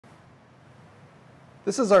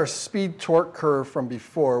This is our speed torque curve from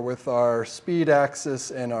before with our speed axis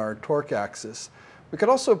and our torque axis. We could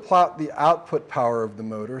also plot the output power of the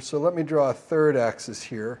motor. So let me draw a third axis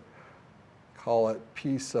here. Call it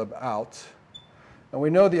P sub out. And we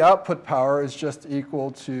know the output power is just equal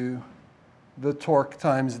to the torque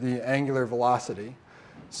times the angular velocity.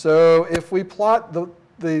 So if we plot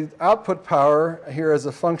the output power here as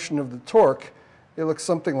a function of the torque, it looks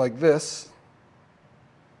something like this.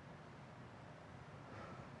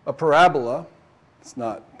 A parabola, it's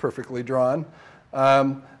not perfectly drawn,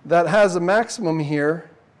 that has a maximum here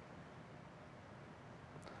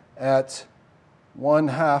at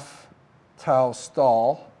 1/2 tau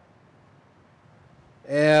stall.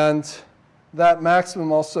 And that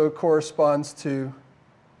maximum also corresponds to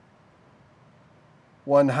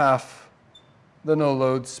 1/2 the no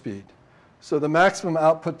load speed. So the maximum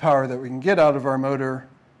output power that we can get out of our motor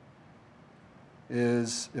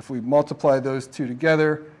is, if we multiply those two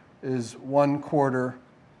together, is 1/4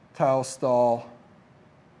 tau stall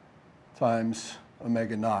times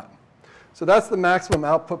omega naught. So that's the maximum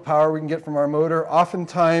output power we can get from our motor.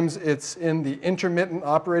 Oftentimes it's in the intermittent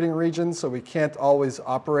operating region, so we can't always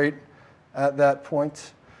operate at that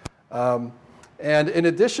point. And in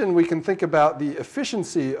addition, we can think about the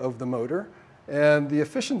efficiency of the motor. And the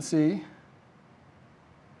efficiency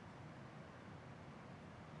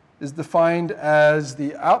is defined as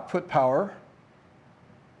the output power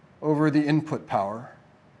over the input power.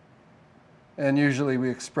 And usually we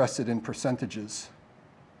express it in percentages.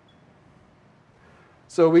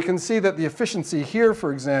 So we can see that the efficiency here,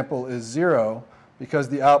 for example, is 0 because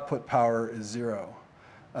the output power is 0.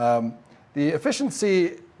 The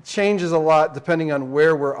efficiency changes a lot depending on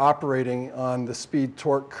where we're operating on the speed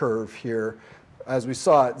torque curve here. As we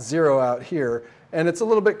saw, it's 0 out here. And it's a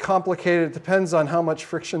little bit complicated. It depends on how much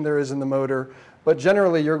friction there is in the motor. But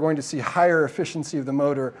generally, you're going to see higher efficiency of the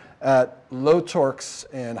motor at low torques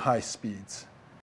and high speeds.